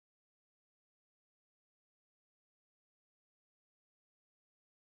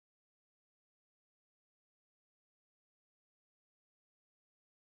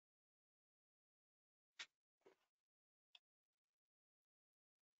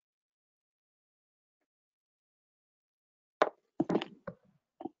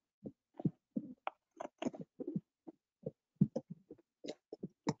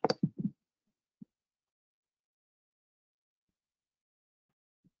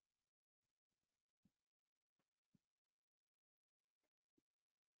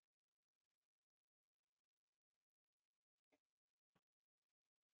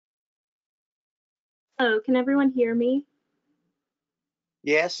Hello, can everyone hear me?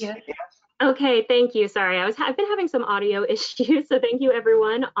 Yes. Yes. Okay, thank you. Sorry, I've been having some audio issues, so thank you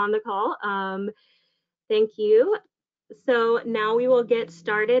everyone on the call. Thank you. So now we will get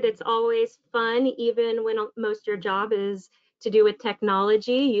started. It's always fun, even when most of your job is to do with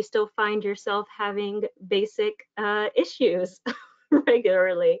technology, you still find yourself having basic issues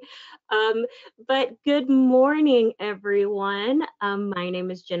regularly. But good morning, everyone. My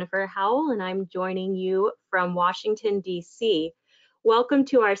name is Jennifer Howell, and I'm joining you from Washington, D.C. Welcome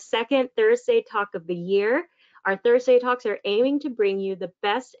to our second Thursday Talk of the year. Our Thursday Talks are aiming to bring you the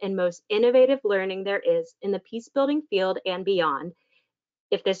best and most innovative learning there is in the peace building field and beyond.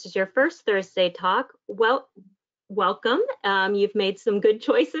 If this is your first Thursday Talk, well, welcome. You've made some good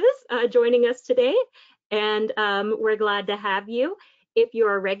choices joining us today, and we're glad to have you. If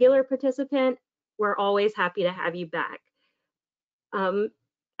you're a regular participant, we're always happy to have you back.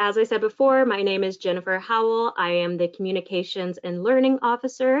 As I said before, my name is Jennifer Howell. I am the Communications and Learning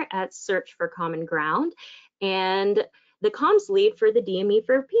Officer at Search for Common Ground and the comms lead for the DME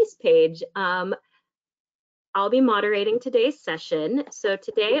for Peace page. I'll be moderating today's session. So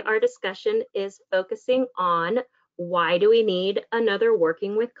today our discussion is focusing on why do we need another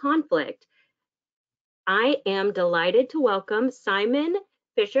Working with Conflict? I am delighted to welcome Simon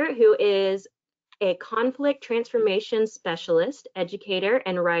Fisher, who is a conflict transformation specialist, educator,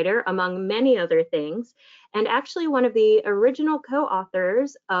 and writer, among many other things, and actually one of the original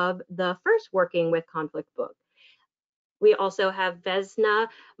co-authors of the first Working with Conflict book. We also have Vesna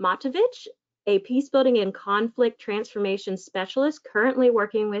Matovic, a peacebuilding and conflict transformation specialist currently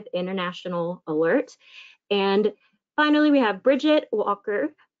working with International Alert. And finally, we have Bridget Walker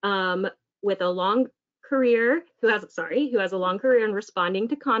with a long career, who has a long career in responding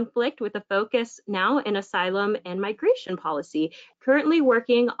to conflict with a focus now in asylum and migration policy, currently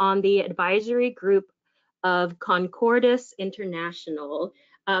working on the advisory group of Concordis International.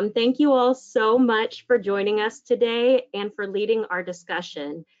 Thank you all so much for joining us today and for leading our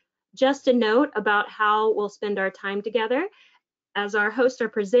discussion. Just a note about how we'll spend our time together. As our hosts are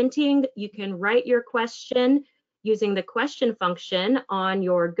presenting, you can write your question using the question function on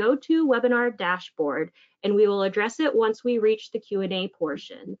your GoToWebinar dashboard, and we will address it once we reach the Q&A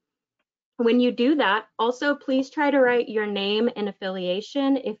portion. When you do that, also please try to write your name and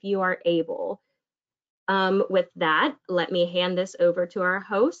affiliation if you are able. With that, let me hand this over to our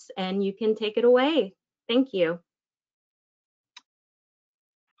hosts and you can take it away. Thank you.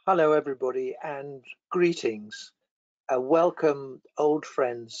 Hello, everybody, and greetings. Welcome, old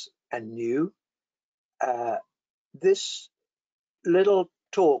friends and new. This little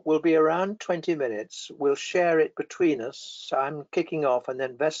talk will be around 20 minutes. We'll share it between us. So I'm kicking off, and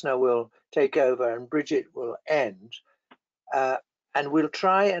then Vesna will take over and Bridget will end. And we'll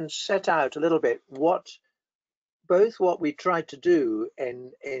try and set out a little bit both what we tried to do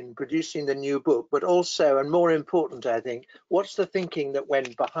in producing the new book, but also, and more important, I think, what's the thinking that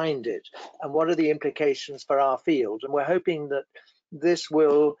went behind it and what are the implications for our field? And we're hoping that this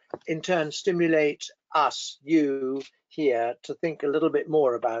will in turn stimulate us, you here, to think a little bit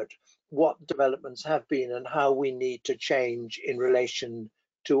more about what developments have been and how we need to change in relation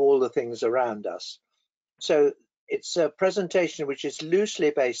to all the things around us. So it's a presentation which is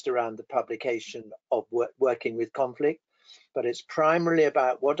loosely based around the publication of Working with Conflict, but it's primarily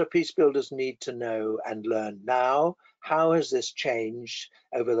about what do peace builders need to know and learn now? How has this changed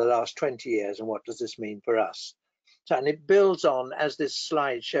over the last 20 years, and what does this mean for us? So, and it builds on, as this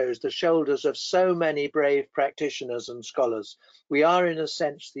slide shows, the shoulders of so many brave practitioners and scholars. We are, in a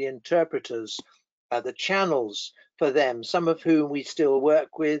sense, the interpreters, the channels for them, some of whom we still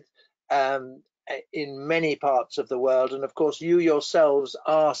work with, in many parts of the world, and of course you yourselves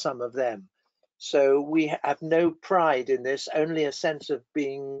are some of them. So we have no pride in this, only a sense of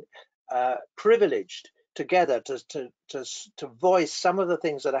being privileged together to voice some of the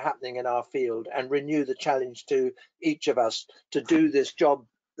things that are happening in our field and renew the challenge to each of us to do this job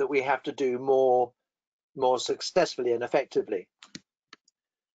that we have to do more successfully and effectively.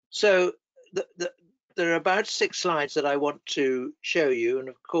 So there are about 6 slides that I want to show you, and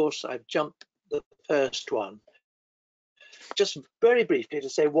of course I've jumped the first one. Just very briefly to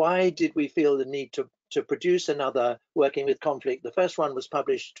say, why did we feel the need to produce another Working with Conflict? The first one was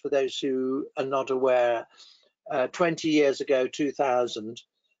published, for those who are not aware, 20 years ago, 2000,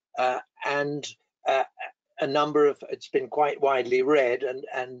 and a number of, it's been quite widely read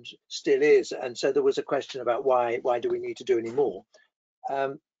and still is, and so there was a question about why do we need to do any more?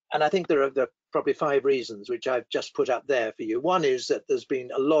 And I think there are probably 5 reasons, which I've just put up there for you. One is that there's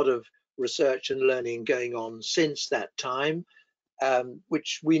been a lot of research and learning going on since that time.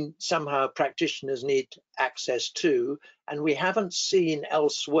 which we somehow practitioners need access to, and we haven't seen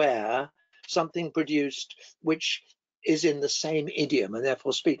elsewhere something produced which is in the same idiom and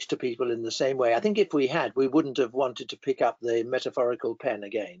therefore speaks to people in the same way. I think if we had, we wouldn't have wanted to pick up the metaphorical pen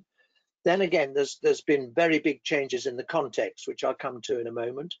again. Then again, there's been very big changes in the context, which I'll come to in a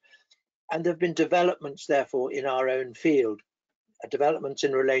moment. And there have been developments, therefore, in our own field, developments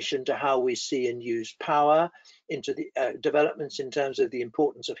in relation to how we see and use power, into the developments in terms of the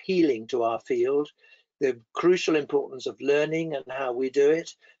importance of healing to our field, the crucial importance of learning and how we do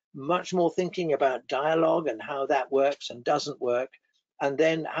it, much more thinking about dialogue and how that works and doesn't work. And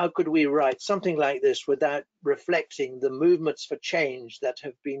then how could we write something like this without reflecting the movements for change that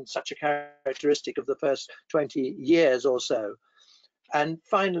have been such a characteristic of the first 20 years or so? And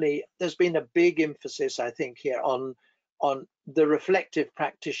finally, there's been a big emphasis, I think, here on the reflective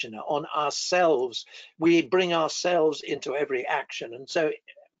practitioner, on ourselves. We bring ourselves into every action. And so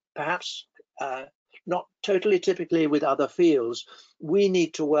perhaps not totally typically with other fields, we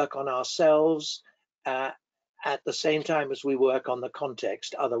need to work on ourselves at the same time as we work on the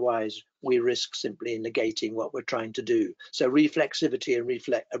context. Otherwise, we risk simply negating what we're trying to do. So reflexivity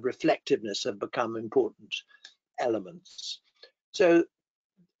and reflectiveness have become important elements. So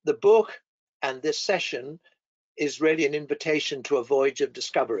the book and this session is really an invitation to a voyage of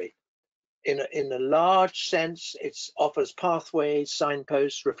discovery. In a large sense, it offers pathways,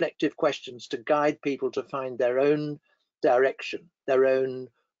 signposts, reflective questions to guide people to find their own direction, their own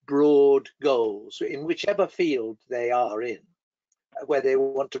broad goals in whichever field they are in, where they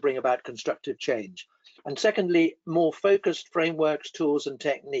want to bring about constructive change. And secondly, more focused frameworks, tools, and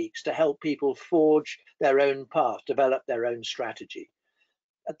techniques to help people forge their own path, develop their own strategy.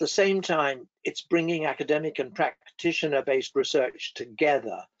 At the same time, it's bringing academic and practitioner-based research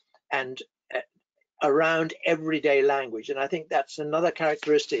together and around everyday language. And I think that's another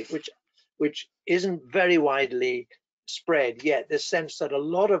characteristic which isn't very widely spread yet, this sense that a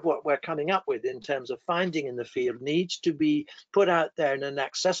lot of what we're coming up with in terms of finding in the field needs to be put out there in an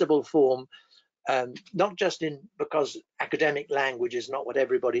accessible form, not just because academic language is not what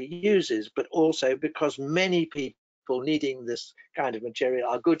everybody uses, but also because many people needing this kind of material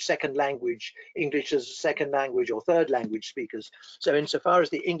are good second language, English as a second language or third language speakers. So insofar as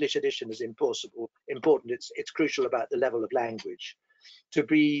the English edition is important, it's crucial about the level of language to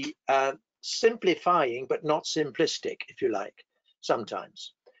be simplifying, but not simplistic, if you like,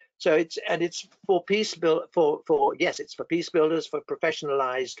 sometimes. So it's for peace build it's for peace builders, for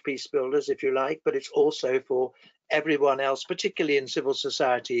professionalized peace builders, if you like, but it's also for everyone else, particularly in civil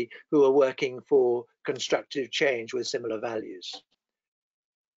society, who are working for constructive change with similar values.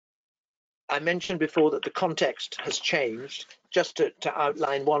 I mentioned before that the context has changed. Just to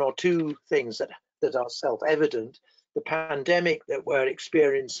outline one or two things that are self-evident, the pandemic that we're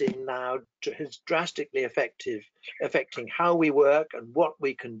experiencing now is drastically affecting how we work and what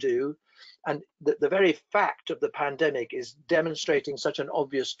we can do. And the very fact of the pandemic is demonstrating such an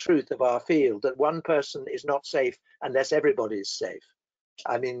obvious truth of our field, that one person is not safe unless everybody is safe.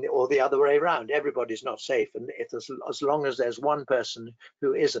 I mean, or the other way around, everybody's not safe, and as long as there's one person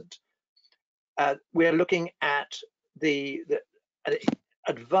who isn't. We're looking at the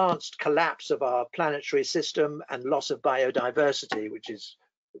advanced collapse of our planetary system and loss of biodiversity, which is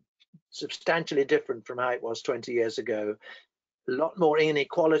substantially different from how it was 20 years ago. A lot more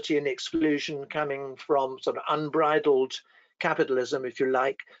inequality and exclusion coming from sort of unbridled capitalism, if you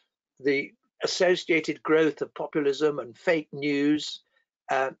like, the associated growth of populism and fake news,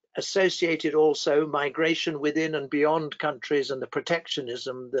 associated also migration within and beyond countries and the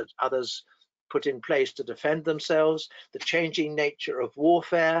protectionism that others put in place to defend themselves, the changing nature of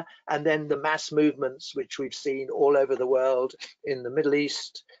warfare, and then the mass movements which we've seen all over the world, in the Middle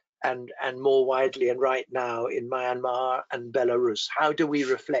East and more widely and right now in Myanmar and Belarus. How do we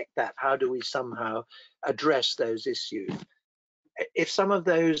reflect that? How do we somehow address those issues? If some of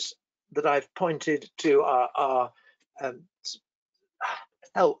those that I've pointed to are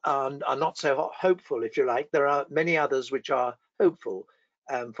not so hopeful, if you like, there are many others which are hopeful.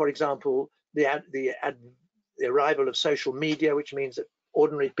 For example, the arrival of social media, which means that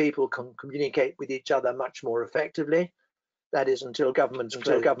ordinary people can communicate with each other much more effectively. That is until governments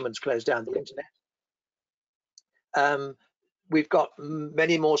close down the internet. We've got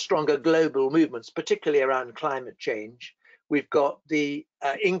many more stronger global movements, particularly around climate change. We've got the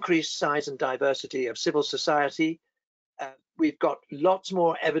increased size and diversity of civil society. We've got lots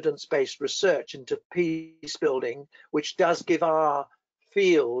more evidence-based research into peace building, which does give our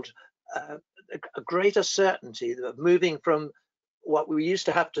field a greater certainty of moving from what we used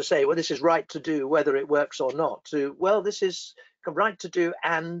to have to say, well, this is right to do, whether it works or not, to, well, this is right to do,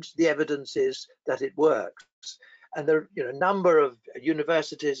 and the evidence is that it works. And there, a number of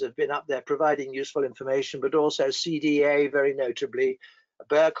universities have been up there providing useful information, but also CDA, very notably,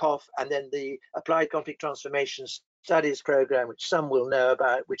 Berghoff, and then the Applied Conflict Transformation Studies program, which some will know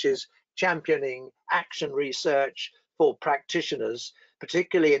about, which is championing action research for practitioners,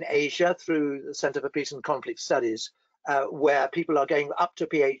 particularly in Asia through the Center for Peace and Conflict Studies, where people are going up to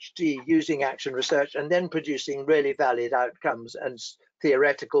PhD using action research and then producing really valid outcomes and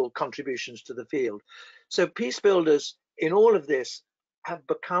theoretical contributions to the field. So peace builders in all of this have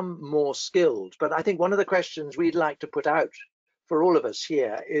become more skilled. But I think one of the questions we'd like to put out for all of us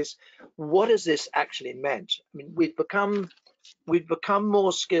here is, what has this actually meant? I mean, we've become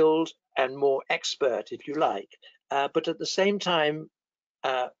more skilled and more expert, if you like, but at the same time,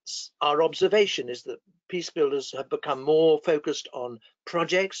 our observation is that peace builders have become more focused on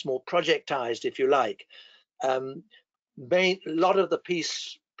projects, more projectized, if you like. A lot of the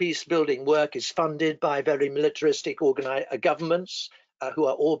peace building work is funded by very militaristic governments who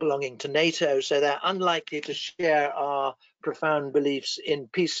are all belonging to NATO, so they're unlikely to share our profound beliefs in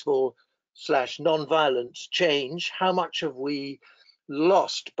peaceful/non-violent change. How much have we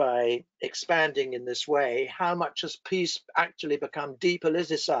lost by expanding in this way? How much has peace actually become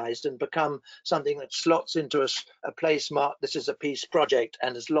depoliticized and become something that slots into a place marked this is a peace project,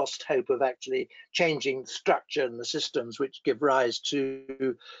 and has lost hope of actually changing the structure and the systems which give rise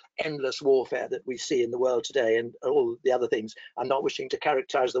to endless warfare that we see in the world today and all the other things? I'm not wishing to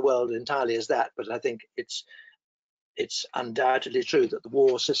characterize the world entirely as that, but I think it's undoubtedly true that the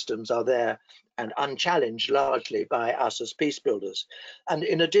war systems are there and unchallenged largely by us as peace builders. And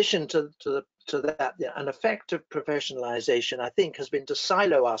in addition to that, an effect of professionalization, I think, has been to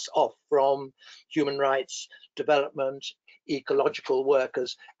silo us off from human rights, development, ecological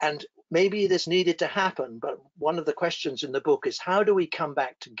workers. And maybe this needed to happen, but one of the questions in the book is, how do we come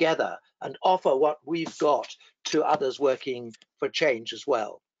back together and offer what we've got to others working for change as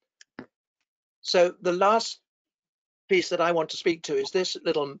well? So the last piece that I want to speak to is this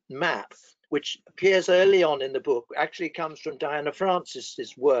little map, which appears early on in the book, actually comes from Diana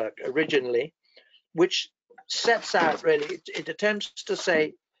Francis's work originally, which sets out really, it attempts to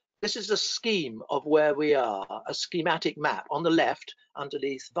say, this is a scheme of where we are, a schematic map. On the left,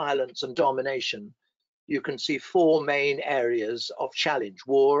 underneath violence and domination, you can see four main areas of challenge: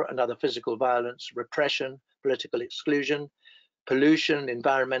 war and other physical violence, repression, political exclusion, pollution,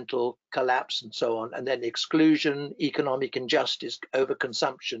 environmental collapse, and so on, and then exclusion, economic injustice,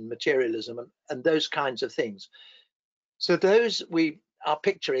 overconsumption, materialism, and those kinds of things. So those we are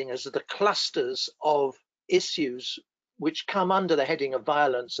picturing as the clusters of issues which come under the heading of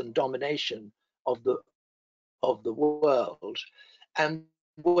violence and domination of the world. And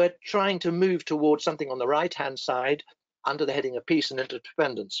we're trying to move towards something on the right-hand side under the heading of peace and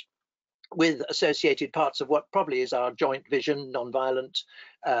interdependence, with associated parts of what probably is our joint vision, non-violent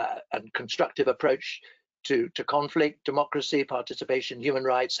and constructive approach to conflict, democracy, participation, human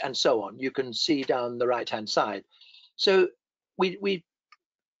rights, and so on. You can see down the right-hand side. So we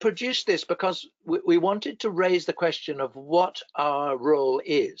produced this because we wanted to raise the question of what our role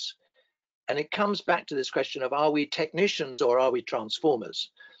is. And it comes back to this question of, are we technicians or are we transformers,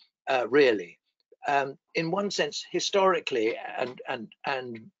 really? In one sense, historically and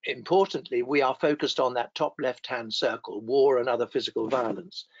importantly, we are focused on that top left-hand circle, war and other physical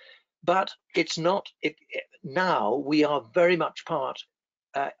violence. But it's not, now we are very much part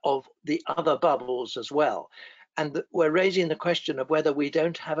of the other bubbles as well. And we're raising the question of whether we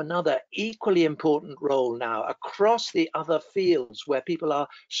don't have another equally important role now across the other fields where people are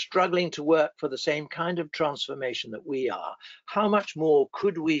struggling to work for the same kind of transformation that we are. How much more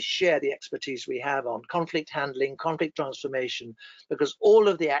could we share the expertise we have on conflict handling, conflict transformation, because all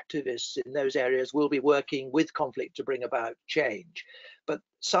of the activists in those areas will be working with conflict to bring about change. But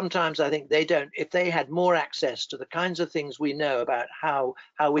sometimes I think they don't, if they had more access to the kinds of things we know about how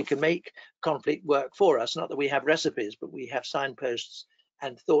we can make conflict work for us, not that we have recipes, but we have signposts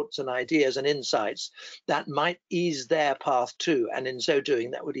and thoughts and ideas and insights, that might ease their path too. And in so doing,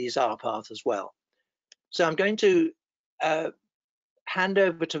 that would ease our path as well. So I'm going to hand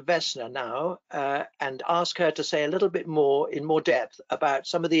over to Vesna now and ask her to say a little bit more in more depth about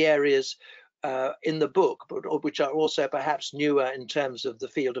some of the areas in the book, but which are also perhaps newer in terms of the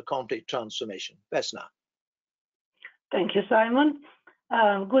field of conflict transformation. Vesna. Thank you, Simon.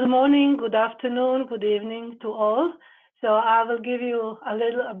 Good morning, good afternoon, good evening to all. So I will give you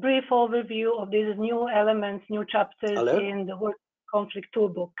a brief overview of these new elements, new chapters in the World Conflict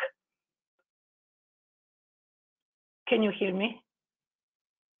Toolbook. Can you hear me?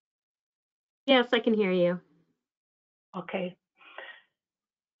 Yes, I can hear you. Okay.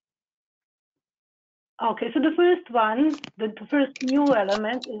 Okay, so the first one, the first new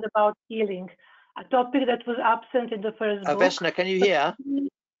element is about healing, a topic that was absent in the first book. Vesna, can you hear?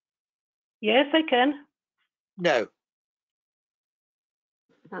 Yes, I can. No.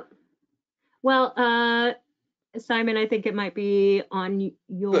 Oh. Well, Simon, I think it might be on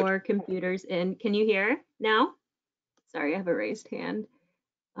your computer's end. Can you hear now? Sorry, I have a raised hand.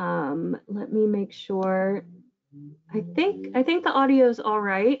 Let me make sure. I think the audio is all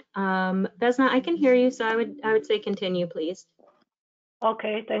right. Vesna, I can hear you, so I would say continue, please.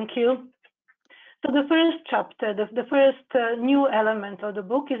 Okay, thank you. So the first chapter, the first new element of the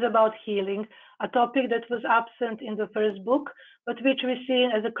book is about healing, a topic that was absent in the first book, but which we see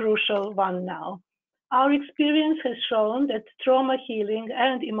as a crucial one now. Our experience has shown that trauma healing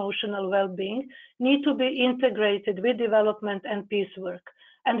and emotional well-being need to be integrated with development and peace work,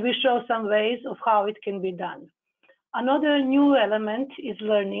 and we show some ways of how it can be done. Another new element is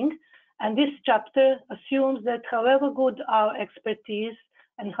learning, and this chapter assumes that however good our expertise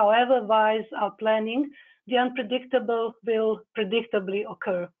and however wise our planning, the unpredictable will predictably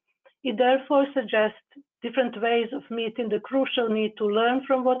occur. It therefore suggests different ways of meeting the crucial need to learn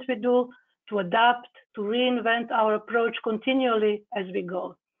from what we do, to adapt, to reinvent our approach continually as we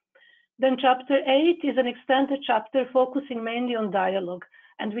go. Then chapter 8 is an extended chapter focusing mainly on dialogue,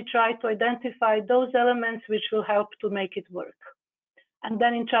 and we try to identify those elements which will help to make it work. And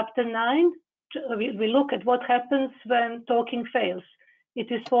then in chapter 9, we look at what happens when talking fails.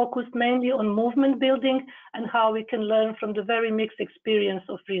 It is focused mainly on movement building and how we can learn from the very mixed experience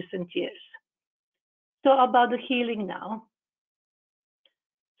of recent years. So about the healing now.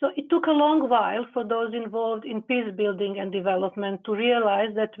 So it took a long while for those involved in peace building and development to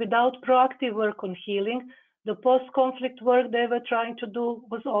realize that without proactive work on healing, the post-conflict work they were trying to do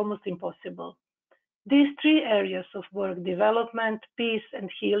was almost impossible. These three areas of work, development, peace,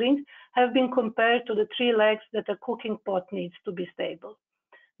 and healing, have been compared to the three legs that a cooking pot needs to be stable.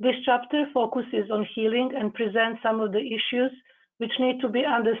 This chapter focuses on healing and presents some of the issues which need to be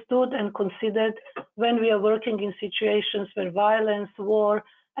understood and considered when we are working in situations where violence, war,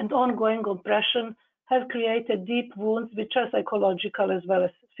 and ongoing oppression have created deep wounds which are psychological as well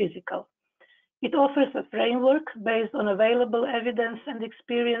as physical. It offers a framework based on available evidence and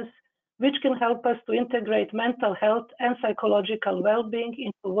experience which can help us to integrate mental health and psychological well-being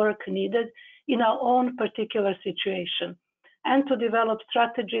into work needed in our own particular situation, and to develop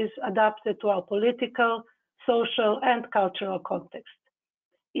strategies adapted to our political, social, and cultural context.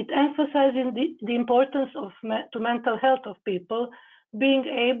 It emphasizes the importance to mental health of people being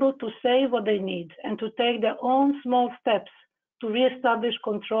able to say what they need and to take their own small steps to reestablish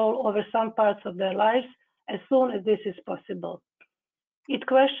control over some parts of their lives as soon as this is possible. It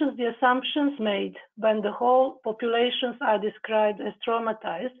questions the assumptions made when the whole populations are described as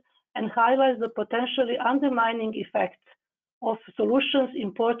traumatized and highlights the potentially undermining effects of solutions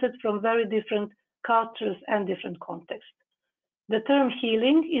imported from very different cultures and different contexts. The term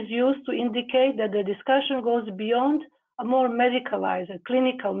healing is used to indicate that the discussion goes beyond a more medicalized and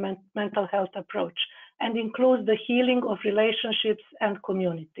clinical mental health approach and includes the healing of relationships and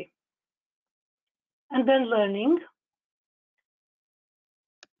community. And then learning.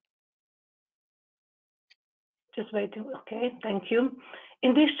 Just waiting, okay, thank you.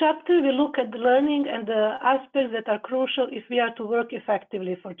 In this chapter, we look at the learning and the aspects that are crucial if we are to work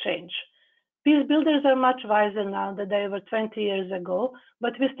effectively for change. Peace builders are much wiser now than they were 20 years ago,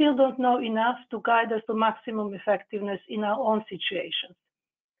 but we still don't know enough to guide us to maximum effectiveness in our own situations.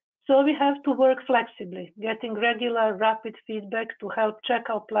 So we have to work flexibly, getting regular, rapid feedback to help check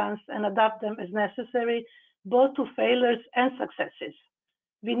our plans and adapt them as necessary, both to failures and successes.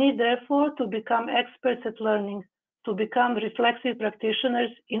 We need, therefore, to become experts at learning, to become reflexive practitioners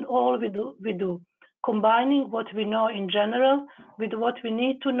in all we do, combining what we know in general with what we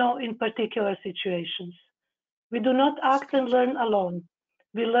need to know in particular situations. We do not act and learn alone.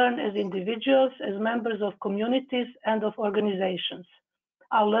 We learn as individuals, as members of communities and of organizations.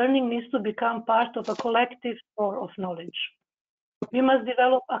 Our learning needs to become part of a collective store of knowledge. We must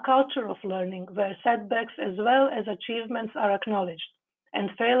develop a culture of learning where setbacks as well as achievements are acknowledged, and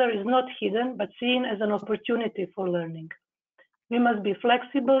failure is not hidden but seen as an opportunity for learning. We must be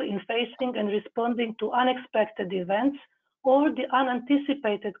flexible in facing and responding to unexpected events or the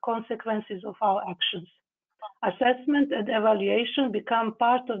unanticipated consequences of our actions. Assessment and evaluation become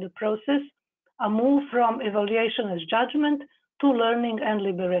part of the process, a move from evaluation as judgment to learning and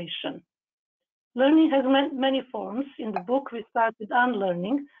liberation. Learning has many forms. In the book, we start with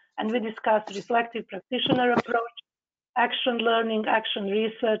unlearning, and we discuss reflective practitioner approach, action learning, action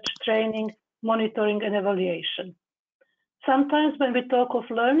research, training, monitoring, and evaluation. Sometimes when we talk of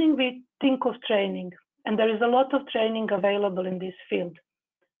learning, we think of training. and there is a lot of training available in this field.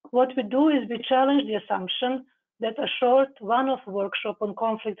 What we do is we challenge the assumption that a short one-off workshop on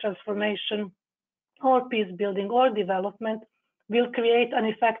conflict transformation or peace building or development will create an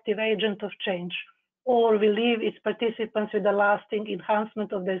effective agent of change, or will leave its participants with a lasting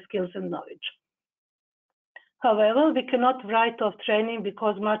enhancement of their skills and knowledge. However, we cannot write off training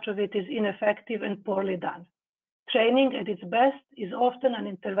because much of it is ineffective and poorly done. Training at its best is often an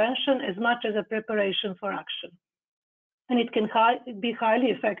intervention as much as a preparation for action, and it can be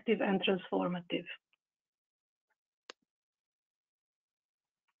highly effective and transformative.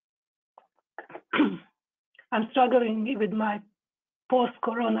 I'm struggling with my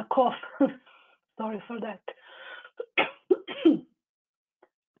post-corona cough. Sorry for that.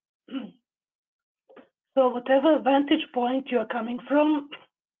 So whatever vantage point you are coming from,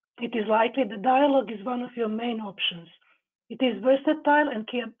 it is likely the dialogue is one of your main options. It is versatile and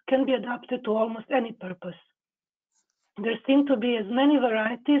can be adapted to almost any purpose. There seem to be as many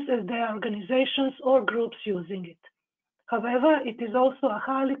varieties as there are organizations or groups using it. However, it is also a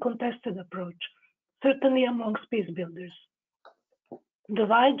highly contested approach, certainly amongst peace builders. The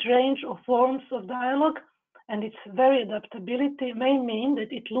wide range of forms of dialogue and its very adaptability may mean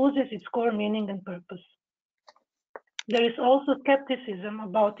that it loses its core meaning and purpose. There is also skepticism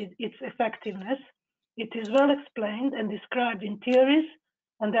about its effectiveness. It is well explained and described in theories,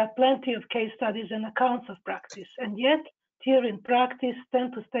 and there are plenty of case studies and accounts of practice, and yet theory and practice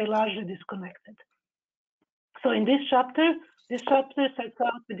tend to stay largely disconnected. So in this chapter sets out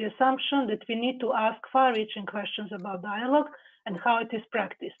with the assumption that we need to ask far-reaching questions about dialogue and how it is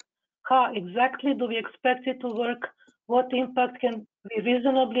practiced. How exactly do we expect it to work? What impact can we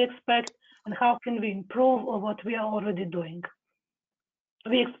reasonably expect? And how can we improve on what we are already doing?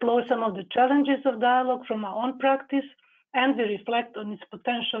 We explore some of the challenges of dialogue from our own practice, and we reflect on its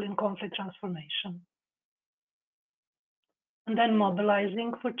potential in conflict transformation. And then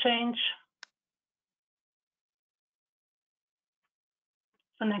mobilizing for change.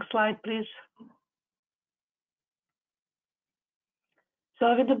 So next slide, please.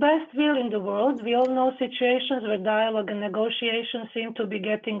 So with the best will in the world, we all know situations where dialogue and negotiation seem to be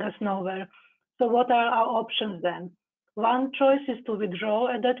getting us nowhere. So what are our options then? One choice is to withdraw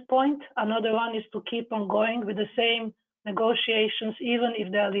at that point. Another one is to keep on going with the same negotiations, even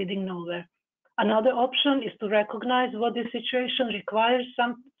if they are leading nowhere. Another option is to recognize what the situation requires,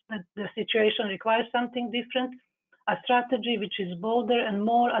 something different, a strategy which is bolder and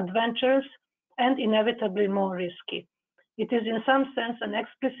more adventurous and inevitably more risky. It is in some sense an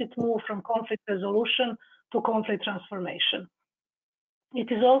explicit move from conflict resolution to conflict transformation.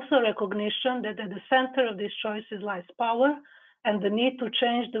 It is also recognition that at the center of these choices lies power and the need to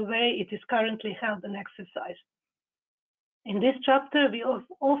change the way it is currently held and exercised. In this chapter, we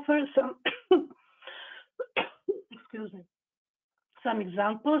offer some, some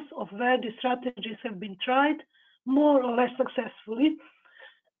examples of where these strategies have been tried, more or less successfully,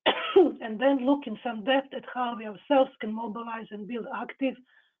 and then look in some depth at how we ourselves can mobilize and build active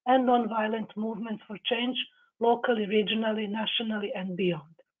and non-violent movements for change locally, regionally, nationally, and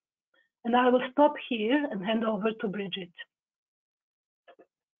beyond. And I will stop here and hand over to Bridget.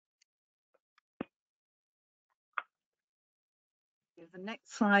 The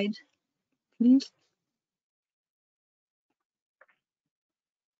next slide, please.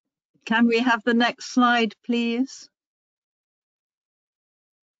 Can we have the next slide, please?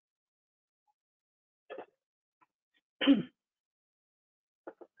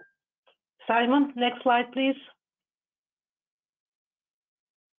 Simon, next slide, please.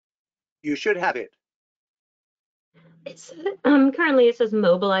 You should have it. It's currently it says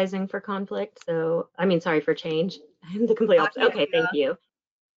mobilizing for conflict. So sorry, for change. I'm the complete opposite. Okay, thank you.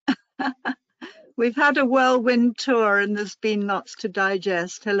 We've had a whirlwind tour and there's been lots to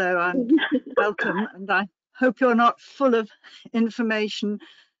digest. Hello and welcome, and I hope you're not full of information.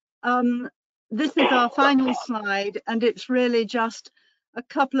 This is our final slide, and it's really just a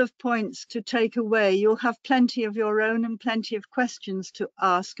couple of points to take away. You'll have plenty of your own and plenty of questions to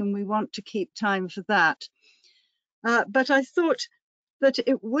ask, and we want to keep time for that. But I thought that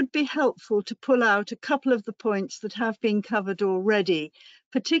it would be helpful to pull out a couple of the points that have been covered already,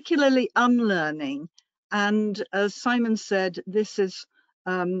 particularly unlearning. And as Simon said, this is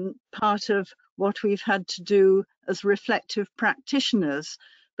part of what we've had to do as reflective practitioners.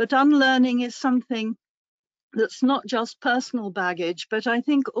 But unlearning is something that's not just personal baggage, but I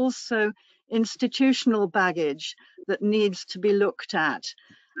think also institutional baggage that needs to be looked at.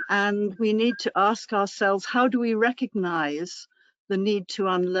 And we need to ask ourselves, how do we recognize the need to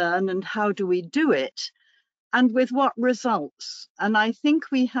unlearn, and how do we do it, and with what results? And I think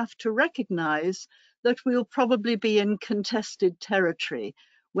we have to recognize that we'll probably be in contested territory,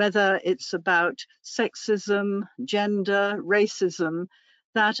 whether it's about sexism, gender, racism,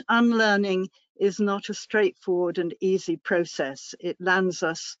 that unlearning is not a straightforward and easy process. It lands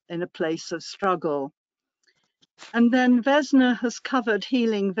us in a place of struggle. And then Vesna has covered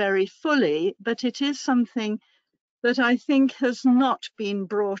healing very fully, but it is something that I think has not been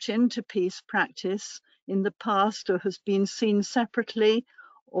brought into peace practice in the past, or has been seen separately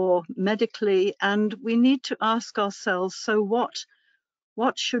or medically. And we need to ask ourselves, so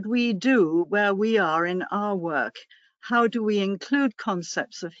what should we do where we are in our work? How do we include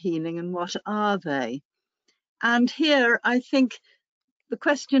concepts of healing, and what are they? And here I think the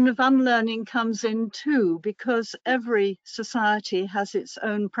question of unlearning comes in too, because every society has its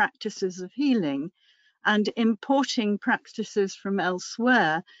own practices of healing, and importing practices from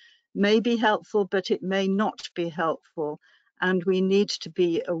elsewhere may be helpful, but it may not be helpful, and we need to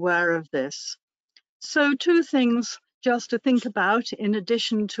be aware of this. So 2 things just to think about in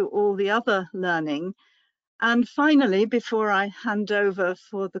addition to all the other learning. And finally, before I hand over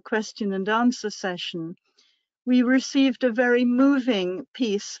for the question and answer session, we received a very moving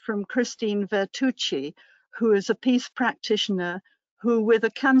piece from Christine Vertucci, who is a peace practitioner who, with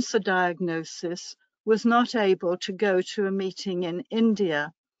a cancer diagnosis, was not able to go to a meeting in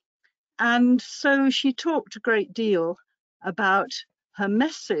India. And so she talked a great deal about her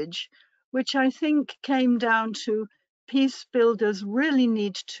message, which I think came down to peace builders really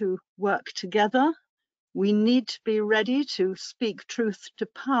need to work together. We need to be ready to speak truth to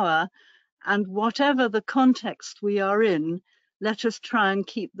power. And whatever the context we are in, let us try and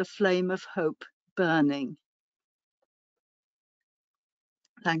keep the flame of hope burning.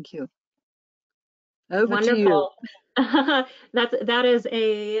 Thank you. Over to you. Wonderful. That is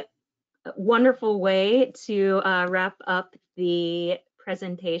a wonderful way to wrap up the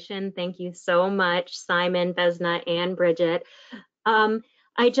presentation. Thank you so much, Simon, Vesna, and Bridget.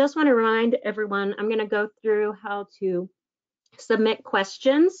 I just want to remind everyone, I'm going to go through how to submit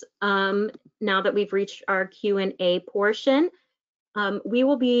questions now that we've reached our Q&A portion. We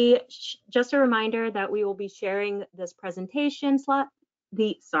will be, just a reminder that we will be sharing this presentation slot,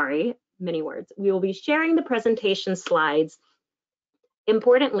 many words. We will be sharing the presentation slides,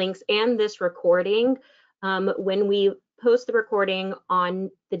 important links, and this recording when we post the recording on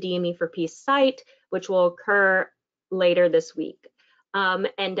the DME for Peace site, which will occur later this week,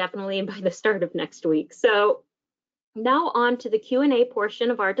 and definitely by the start of next week. So now on to the Q&A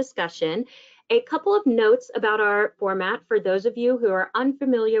portion of our discussion. A couple of notes about our format for those of you who are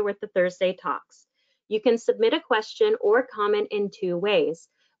unfamiliar with the Thursday Talks. You can submit a question or comment in 2 ways.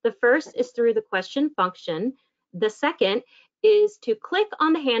 The first is through the question function. The second is to click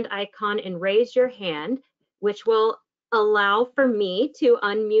on the hand icon and raise your hand, which will allow for me to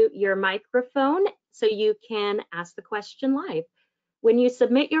unmute your microphone so you can ask the question live. When you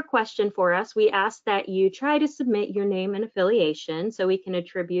submit your question for us, we ask that you try to submit your name and affiliation so we can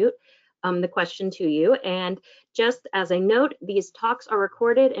attribute the question to you. And just as a note, these talks are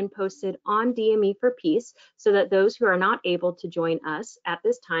recorded and posted on DME for Peace so that those who are not able to join us at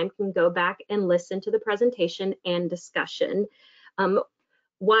this time can go back and listen to the presentation and discussion.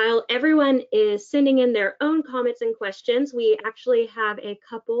 While everyone is sending in their own comments and questions, we actually have a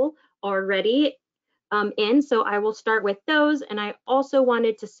couple already in, so I will start with those. And I also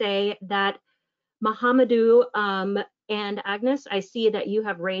wanted to say that Mahamadou and Agnes, I see that you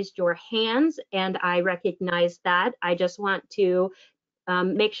have raised your hands and I recognize that. I just want to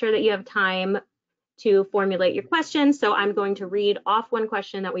make sure that you have time to formulate your questions. So I'm going to read off one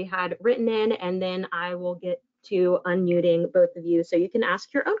question that we had written in, and then I will get to unmuting both of you so you can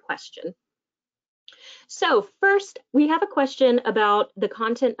ask your own question. So first, we have a question about the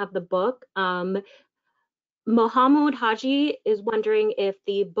content of the book. Mohammed Haji is wondering if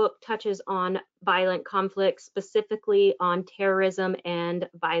the book touches on violent conflict, specifically on terrorism and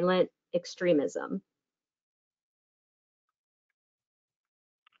violent extremism.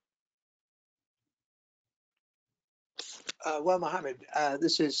 Well, Mohammed,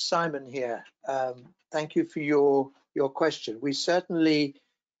 this is Simon here. Thank you for your question. We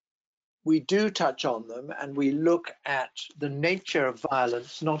do touch on them, and we look at the nature of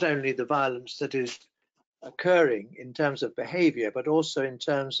violence, not only the violence that is occurring in terms of behavior, but also in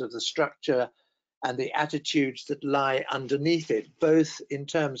terms of the structure and the attitudes that lie underneath it, both in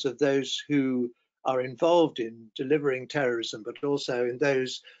terms of those who are involved in delivering terrorism, but also in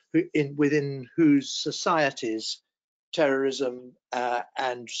those within whose societies terrorism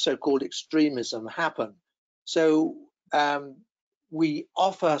and so-called extremism happen. So we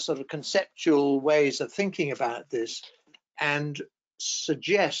offer sort of conceptual ways of thinking about this, and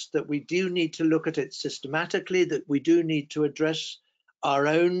suggests that we do need to look at it systematically, that we do need to address our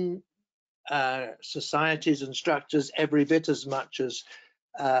own societies and structures every bit as much as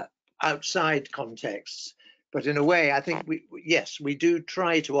outside contexts. But in a way, I think yes, we do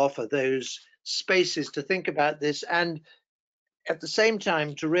try to offer those spaces to think about this, and at the same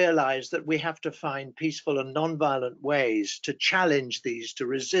time to realize that we have to find peaceful and non-violent ways to challenge these, to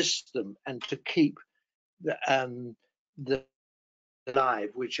resist them, and to keep the alive,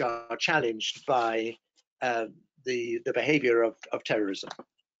 which are challenged by the behavior of terrorism.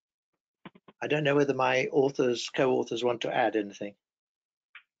 I don't know whether my co-authors want to add anything.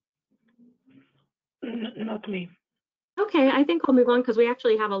 Not me. Okay, I think we'll move on because we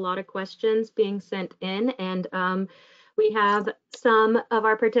actually have a lot of questions being sent in, and we have some of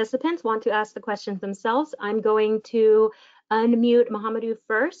our participants want to ask the questions themselves. I'm going to unmute Mohamedou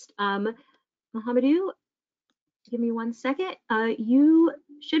first. Mohamedou, give me 1 second. You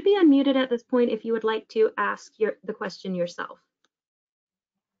should be unmuted at this point if you would like to ask the question yourself.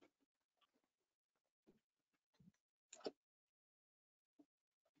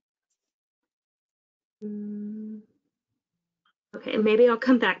 Okay, maybe I'll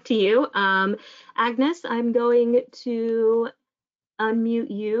come back to you. Agnes, I'm going to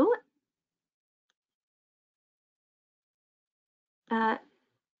unmute you.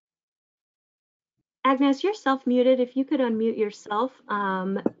 Agnes, you're self-muted. If you could unmute yourself,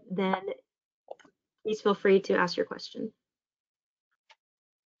 then please feel free to ask your question.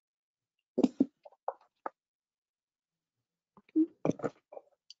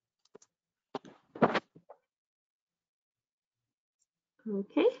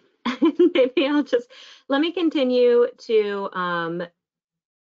 Okay, maybe let me continue to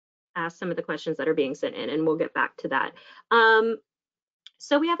ask some of the questions that are being sent in, and we'll get back to that.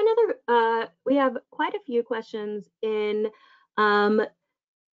 So we have we have quite a few questions in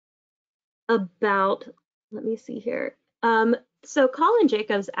about, let me see here. So Colin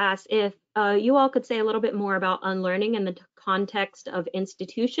Jacobs asked if you all could say a little bit more about unlearning in the context of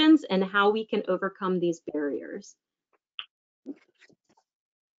institutions and how we can overcome these barriers.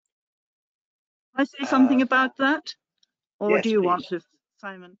 I say something about that, or yes, do you please. want to,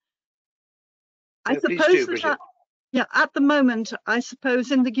 Simon? No, I suppose please do, Bridget. yeah, at the moment, I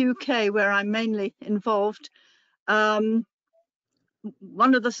suppose in the UK, where I'm mainly involved, one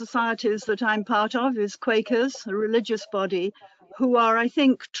of the societies that I'm part of is Quakers, a religious body, who are, I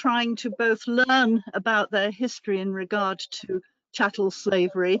think, trying to both learn about their history in regard to chattel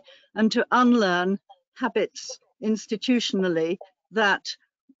slavery and to unlearn habits institutionally that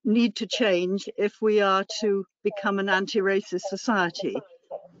need to change if we are to become an anti-racist society.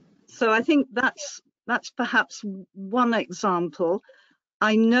 So I think that's perhaps one example.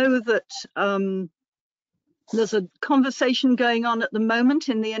 I know that there's a conversation going on at the moment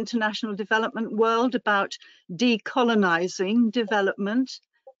in the international development world about decolonizing development.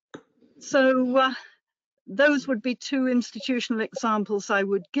 So those would be two institutional examples I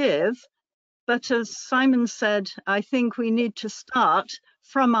would give. But as Simon said, I think we need to start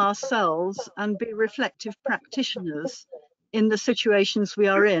from ourselves and be reflective practitioners in the situations we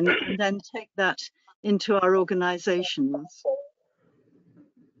are in, and then take that into our organizations.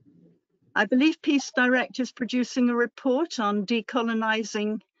 I believe Peace Direct is producing a report on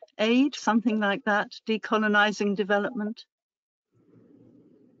decolonizing aid, something like that, decolonizing development.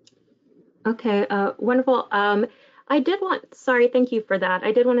 Okay, wonderful. Sorry, thank you for that.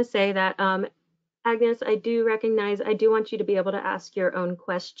 I did want to say that, Agnes, I do want you to be able to ask your own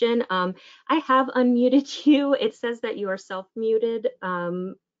question. I have unmuted you. It says that you are self-muted.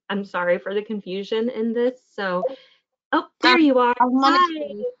 I'm sorry for the confusion in this. So, oh, there you are.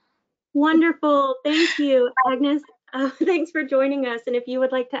 Hi. Wonderful. Thank you, Agnes. Thanks for joining us. And if you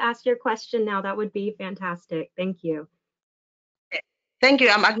would like to ask your question now, that would be fantastic. Thank you. Thank you.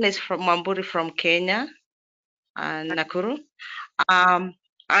 I'm Agnes from Mamburi from Kenya, Nakuru.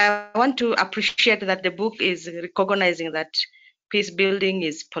 I want to appreciate that the book is recognizing that peace building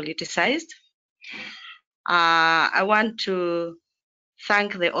is politicized. I want to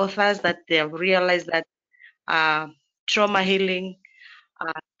thank the authors that they have realized that trauma healing,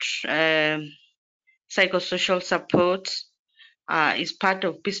 psychosocial support is part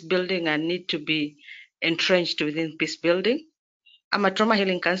of peace building and need to be entrenched within peace building. I'm a trauma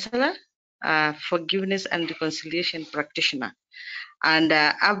healing counselor, forgiveness and reconciliation practitioner. And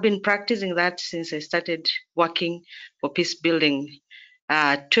I've been practicing that since I started working for peace building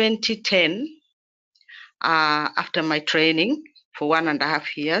 2010, after my training for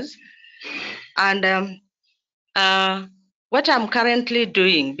 1.5 years. And what I'm currently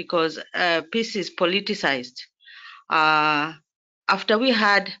doing, because peace is politicized, I'm after we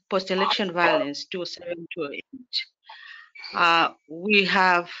had post-election violence 2007 2008, we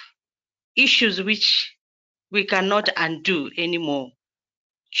have issues which we cannot undo anymore.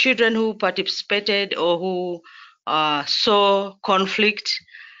 Children who participated or who saw conflict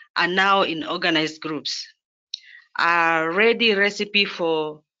are now in organized groups, are ready recipe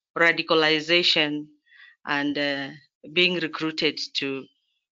for radicalization and being recruited to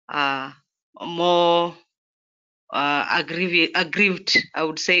more aggrieved, I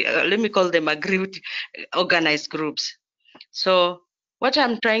would say, let me call them aggrieved organized groups. So what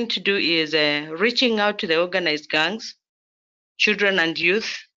I'm trying to do is reaching out to the organized gangs, children and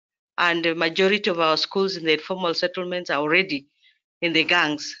youth, and the majority of our schools in the informal settlements are already in the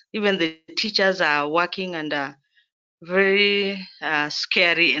gangs. Even the teachers are working under very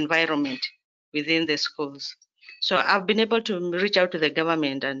scary environment within the schools. So I've been able to reach out to the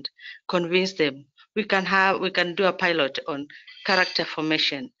government and convince them we can do a pilot on character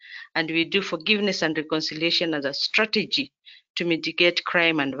formation, and we do forgiveness and reconciliation as a strategy to mitigate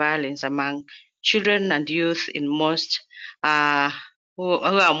crime and violence among children and youth in most who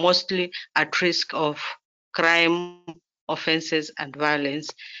are mostly at risk of crime, offenses, and violence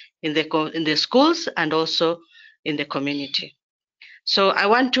in the schools and also in the community. So I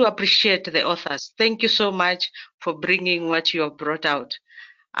want to appreciate the authors. Thank you so much for bringing what you have brought out.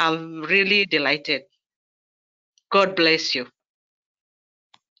 I'm really delighted. God bless you.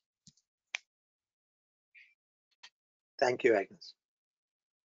 Thank you, Agnes.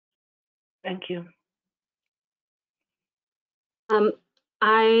 Thank you.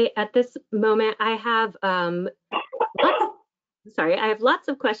 At this moment, I have lots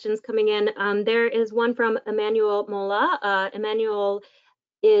of questions coming in. There is one from Emmanuel Mola. Emmanuel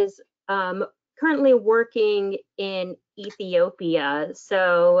is currently working in Ethiopia.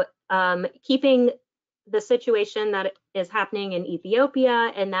 So keeping the situation that is happening in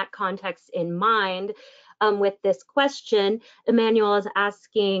Ethiopia and that context in mind, with this question, Emmanuel is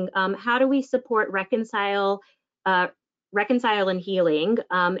asking, how do we support reconcile and healing,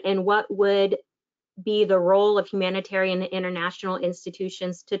 and what would be the role of humanitarian and international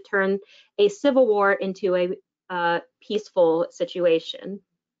institutions to turn a civil war into a peaceful situation?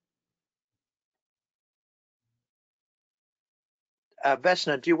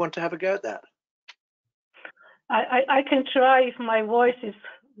 Vesna, do you want to have a go at that? I can try if my voice is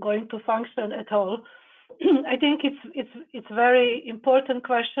going to function at all. I think it's very important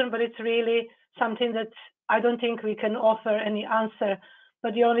question, but it's really something that I don't think we can offer any answer.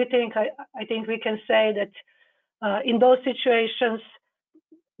 But the only thing I think we can say that in those situations,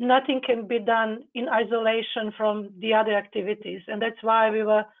 nothing can be done in isolation from the other activities. And that's why we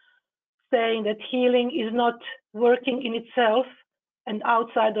were saying that healing is not working in itself and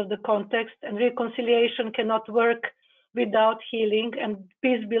outside of the context, and reconciliation cannot work without healing, and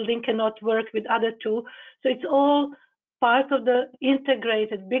peace building cannot work with other two. So it's all part of the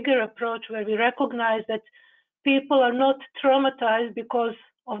integrated, bigger approach where we recognize that people are not traumatized because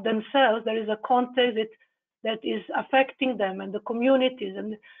of themselves. There is a context that is affecting them and the communities,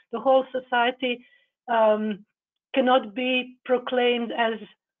 and the whole society cannot be proclaimed as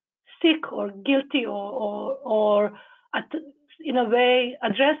sick or guilty or in a way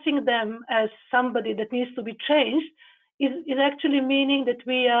addressing them as somebody that needs to be changed is actually meaning that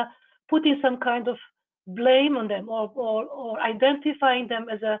we are putting some kind of blame on them or identifying them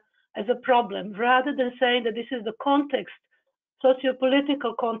as a problem, rather than saying that this is the context,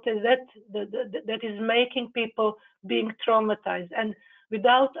 socio-political context that is making people being traumatized. And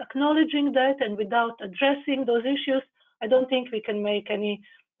without acknowledging that and without addressing those issues, I don't think we can make any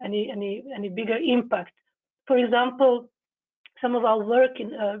bigger impact. For example, some of our work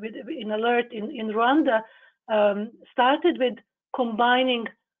in Alert in Rwanda started with combining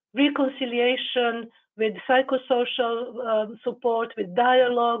reconciliation with psychosocial support, with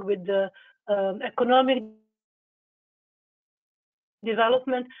dialogue, with the economic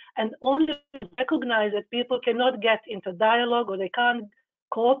development, and only recognize that people cannot get into dialogue or they can't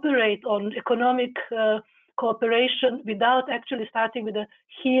cooperate on economic cooperation without actually starting with the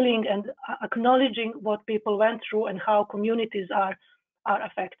healing and acknowledging what people went through and how communities are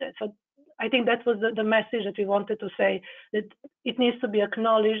affected. So I think that was the message that we wanted to say, that it needs to be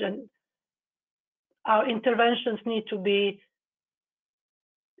acknowledged and our interventions need to be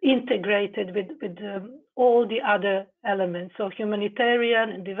integrated with all the other elements. So humanitarian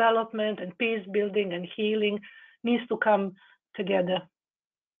and development and peace building and healing needs to come together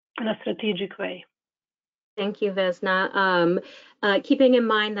in a strategic way. Thank you, Vesna. Keeping in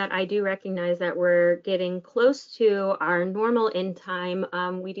mind that I do recognize that we're getting close to our normal end time,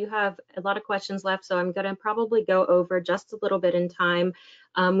 we do have a lot of questions left, so I'm going to probably go over just a little bit in time.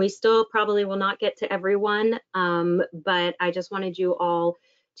 We still probably will not get to everyone, but I just wanted you all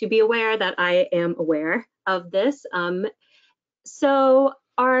to be aware that I am aware of this. So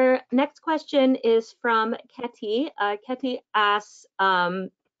our next question is from Ketty. Ketty asks,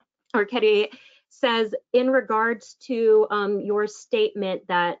 or Ketty says, in regards to your statement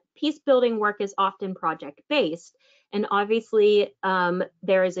that peace building work is often project based, and obviously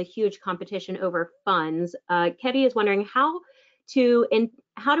there is a huge competition over funds. Ketty is wondering how do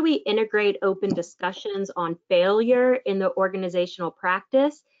we integrate open discussions on failure in the organizational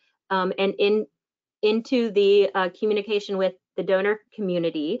practice and into the communication with the donor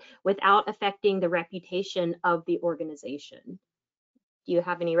community without affecting the reputation of the organization. Do you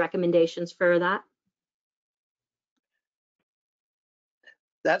have any recommendations for that?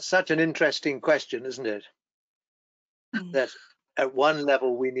 That's such an interesting question, isn't it? That at one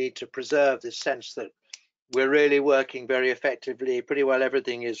level we need to preserve this sense that we're really working very effectively, pretty well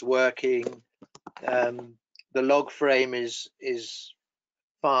everything is working. The log frame is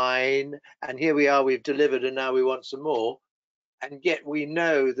fine, and here we are, we've delivered and now we want some more. And yet we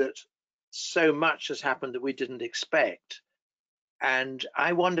know that so much has happened that we didn't expect. And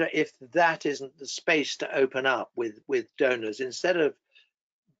I wonder if that isn't the space to open up with donors, instead of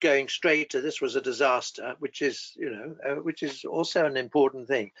going straight to this was a disaster, which is, which is also an important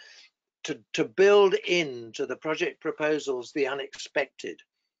thing, to build into the project proposals the unexpected,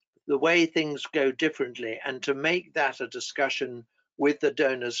 the way things go differently, and to make that a discussion with the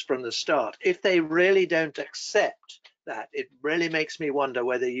donors from the start. If they really don't accept that, it really makes me wonder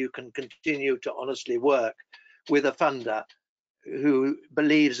whether you can continue to honestly work with a funder who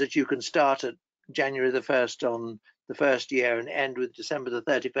believes that you can start at January the 1st on the first year and end with December the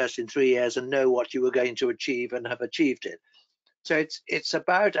 31st in 3 years and know what you were going to achieve and have achieved it. So it's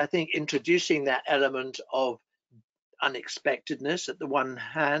about, I think, introducing that element of unexpectedness at the one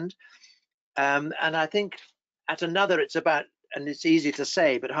hand, and I think at another it's about, and it's easy to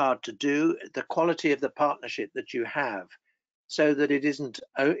say but hard to do, the quality of the partnership that you have, so that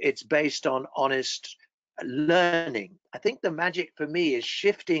it's based on honest learning. I think the magic for me is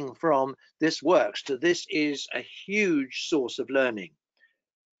shifting from this works to this is a huge source of learning.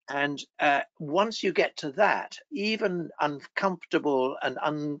 And once you get to that, even uncomfortable and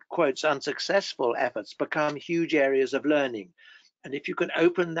unquotes unsuccessful efforts become huge areas of learning. And if you can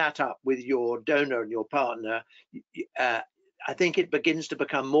open that up with your donor and your partner, I think it begins to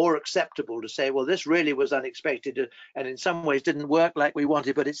become more acceptable to say, well, this really was unexpected and in some ways didn't work like we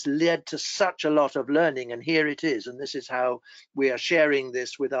wanted, but it's led to such a lot of learning, and here it is, and this is how we are sharing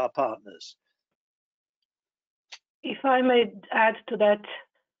this with our partners. If I may add to that,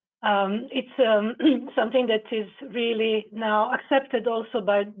 it's something that is really now accepted also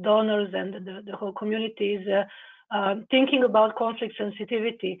by donors and the whole community is thinking about conflict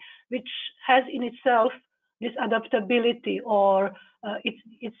sensitivity, which has in itself this adaptability, or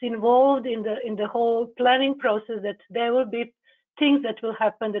it's involved in the whole planning process, that there will be things that will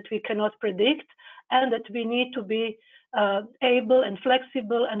happen that we cannot predict, and that we need to be able and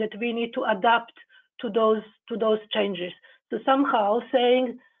flexible, and that we need to adapt to those changes. So somehow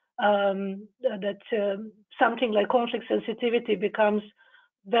saying that something like conflict sensitivity becomes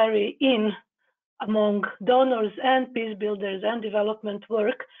very in among donors and peace builders and development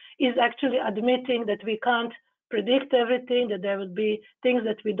work is actually admitting that we can't predict everything, that there will be things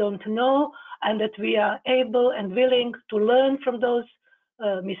that we don't know, and that we are able and willing to learn from those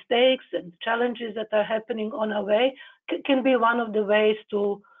mistakes and challenges that are happening on our way. Can be one of the ways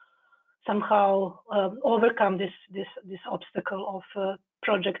to somehow overcome this obstacle of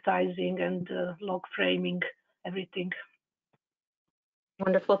projectizing and log framing everything.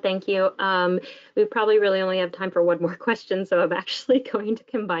 Wonderful, thank you. We probably really only have time for one more question, so I'm actually going to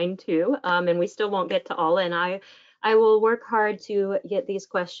combine two, and we still won't get to all. And I will work hard to get these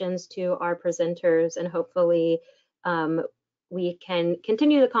questions to our presenters, and hopefully we can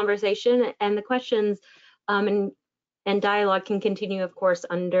continue the conversation and the questions and dialogue can continue, of course,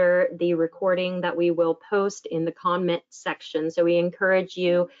 under the recording that we will post in the comment section. So we encourage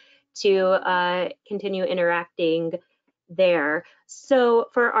you to continue interacting there. So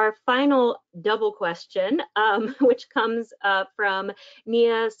for our final double question, which comes from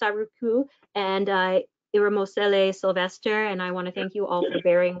Nia Saruku and Iramosele Sylvester, and I want to thank you all for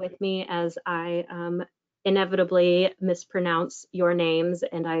bearing with me as I inevitably mispronounce your names,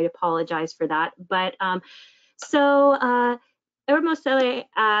 and I apologize for that. But so Iramosele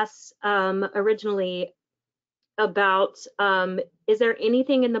asks originally, about, is there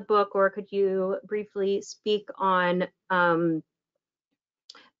anything in the book, or could you briefly speak on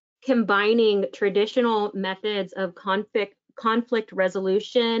combining traditional methods of conflict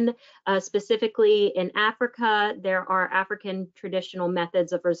resolution, specifically in Africa? There are African traditional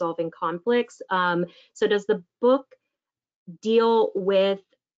methods of resolving conflicts. So does the book deal with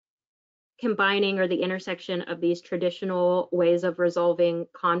combining or the intersection of these traditional ways of resolving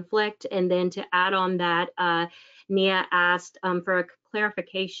conflict? And then to add on that, Nia asked for a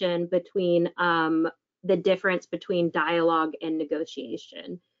clarification between the difference between dialogue and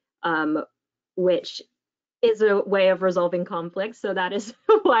negotiation, which is a way of resolving conflict. So that is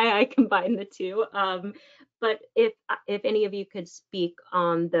why I combine the two. But if any of you could speak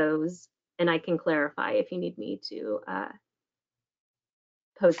on those, and I can clarify if you need me to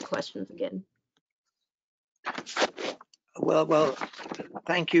pose the questions again. Well,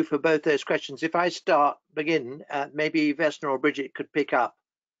 thank you for both those questions. If I begin, maybe Vesna or Bridget could pick up.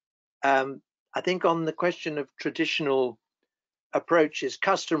 I think on the question of traditional approaches,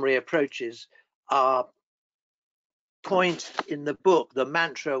 customary approaches, our point in the book, the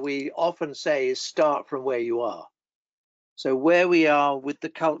mantra we often say is start from where you are. So where we are with the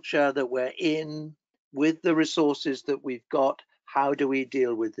culture that we're in, with the resources that we've got, how do we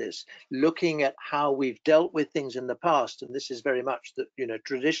deal with this? Looking at how we've dealt with things in the past, and this is very much the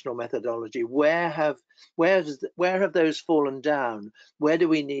traditional methodology. Where have those fallen down? Where do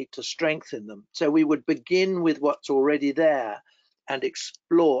we need to strengthen them? So we would begin with what's already there and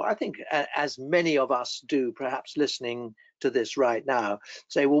explore. I think, as many of us do, perhaps listening to this right now,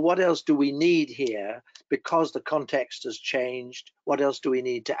 say, well, what else do we need here because the context has changed? What else do we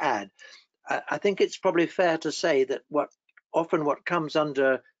need to add? I think it's probably fair to say that what comes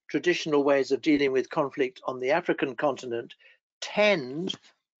under traditional ways of dealing with conflict on the African continent tend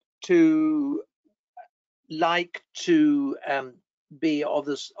to like to be of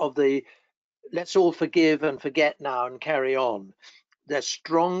the let's all forgive and forget now and carry on. They're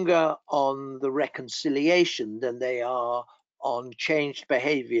stronger on the reconciliation than they are on changed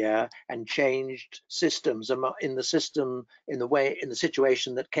behavior and changed systems in the situation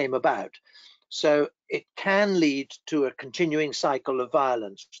that came about. So it can lead to a continuing cycle of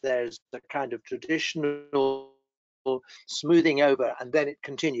violence. There's a kind of traditional smoothing over, and then it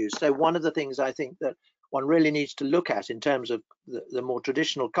continues. So one of the things I think that one really needs to look at in terms of the more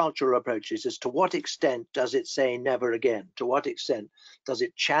traditional cultural approaches is to what extent does it say never again? To what extent does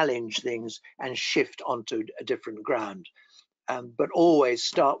it challenge things and shift onto a different ground? But always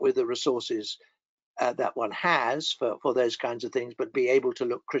start with the resources that one has for those kinds of things, but be able to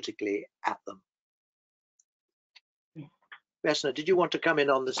look critically at them. Vesna, did you want to come in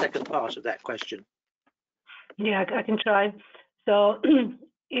on the second part of that question? Yeah, I can try. So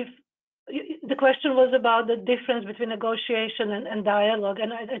if the question was about the difference between negotiation and dialogue,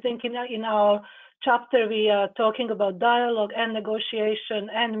 and I think in our chapter we are talking about dialogue and negotiation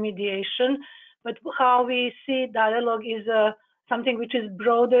and mediation, but how we see dialogue is something which is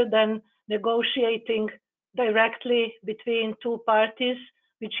broader than negotiating directly between two parties,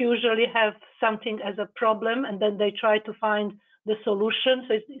 which usually have something as a problem, and then they try to find the solution.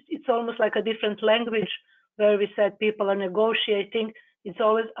 So it's almost like a different language where we said people are negotiating. It's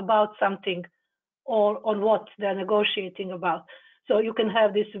always about something or on what they're negotiating about. So you can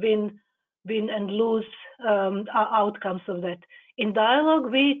have this win and lose outcomes of that. In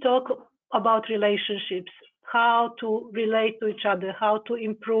dialogue, we talk about relationships, how to relate to each other, how to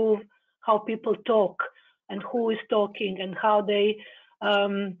improve how people talk and who is talking and how they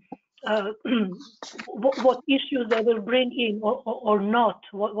what issues they will bring in or not,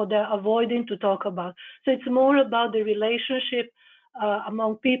 what they're avoiding to talk about. So it's more about the relationship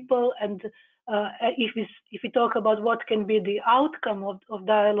among people, and if we talk about what can be the outcome of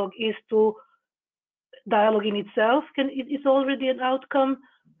dialogue, is to dialogue in itself is already an outcome,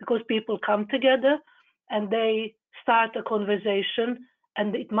 because people come together and they start a conversation,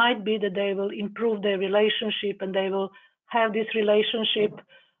 and it might be that they will improve their relationship and they will have this relationship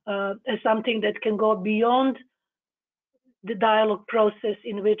as something that can go beyond the dialogue process,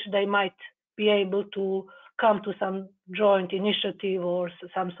 in which they might be able to come to some joint initiative or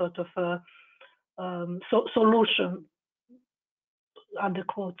some sort of solution, under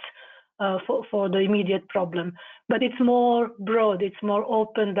quotes, for the immediate problem. But it's more broad, it's more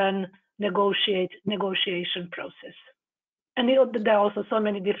open than negotiation process. And there are also so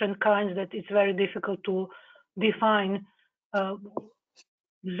many different kinds that it's very difficult to define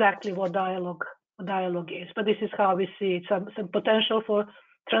exactly what dialogue is. But this is how we see it. Some potential for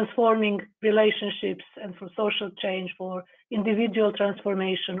transforming relationships and for social change, for individual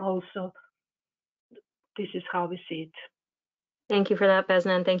transformation also. this is how we see it. Thank you for that,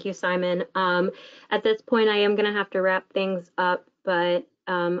 Vesna, and thank you, Simon. At this point, I am going to have to wrap things up, but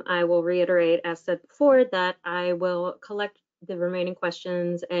I will reiterate, as said before, that I will collect the remaining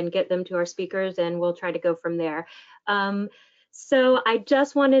questions and get them to our speakers, and we'll try to go from there. So I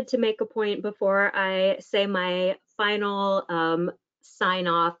just wanted to make a point before I say my final sign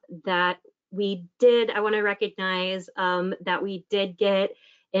off that I want to recognize that we did get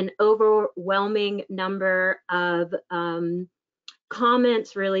an overwhelming number of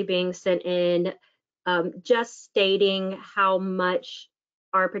comments really being sent in, just stating how much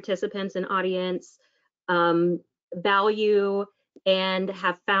our participants and audience value and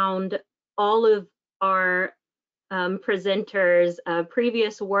have found all of our presenters'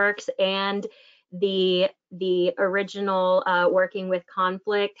 previous works and the original Working with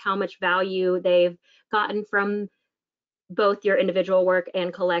Conflict, how much value they've gotten from both your individual work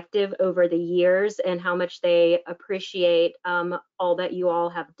and collective over the years, and how much they appreciate all that you all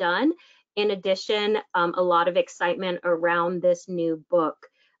have done. In addition, a lot of excitement around this new book.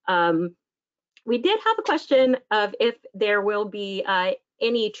 We did have a question of if there will be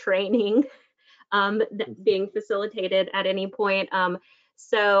any training being facilitated at any point.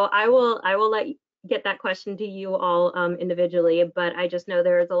 So I will get that question to you all individually, but I just know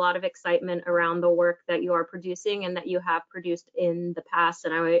there is a lot of excitement around the work that you are producing and that you have produced in the past,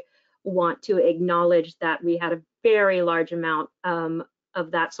 and I want to acknowledge that we had a very large amount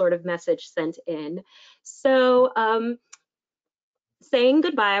of that sort of message sent in. So saying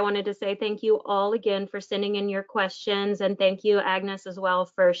goodbye, I wanted to say thank you all again for sending in your questions, and thank you, Agnes, as well,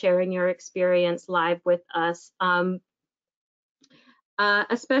 for sharing your experience live with us.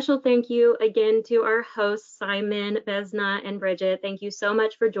 A special thank you again to our hosts, Simon, Vesna, and Bridget. Thank you so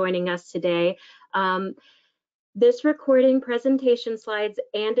much for joining us today. This recording, presentation slides,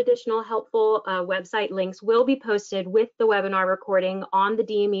 and additional helpful website links will be posted with the webinar recording on the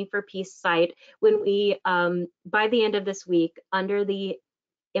DME for Peace site when we, by the end of this week, under the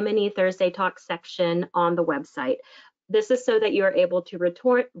M&E Thursday Talk section on the website. This is so that you are able to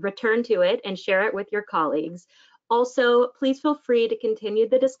return to it and share it with your colleagues. Also, please feel free to continue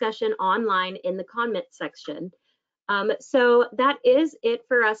the discussion online in the comment section. So that is it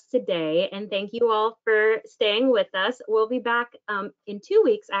for us today, and thank you all for staying with us. We'll be back in 2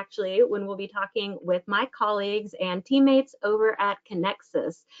 weeks, actually, when we'll be talking with my colleagues and teammates over at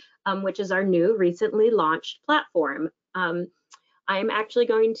Connexus, which is our new recently launched platform. I'm actually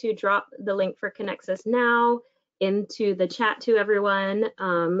going to drop the link for Connexus now into the chat to everyone,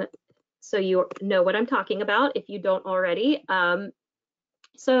 so you know what I'm talking about if you don't already.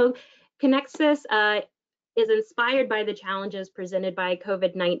 So Connexus is inspired by the challenges presented by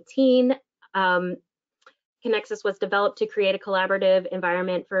COVID-19. Connexus was developed to create a collaborative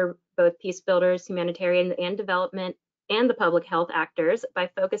environment for both peace builders, humanitarian and development, and the public health actors by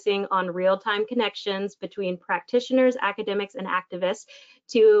focusing on real-time connections between practitioners, academics, and activists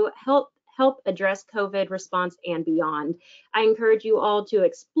to help address COVID response and beyond. I encourage you all to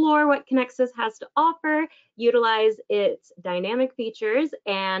explore what Connexus has to offer, utilize its dynamic features,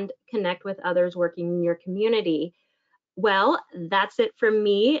 and connect with others working in your community. Well, that's it from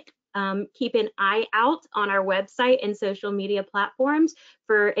me. Keep an eye out on our website and social media platforms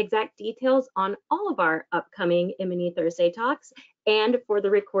for exact details on all of our upcoming M&E Thursday Talks and for the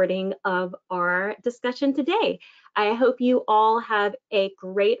recording of our discussion today. I hope you all have a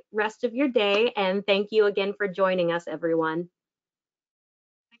great rest of your day, and thank you again for joining us, everyone.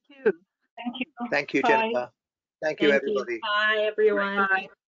 Thank you. Thank you. Thank you, Bye. Jennifer. Thank you, everybody. Bye, everyone. Bye.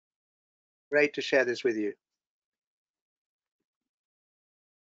 Great to share this with you.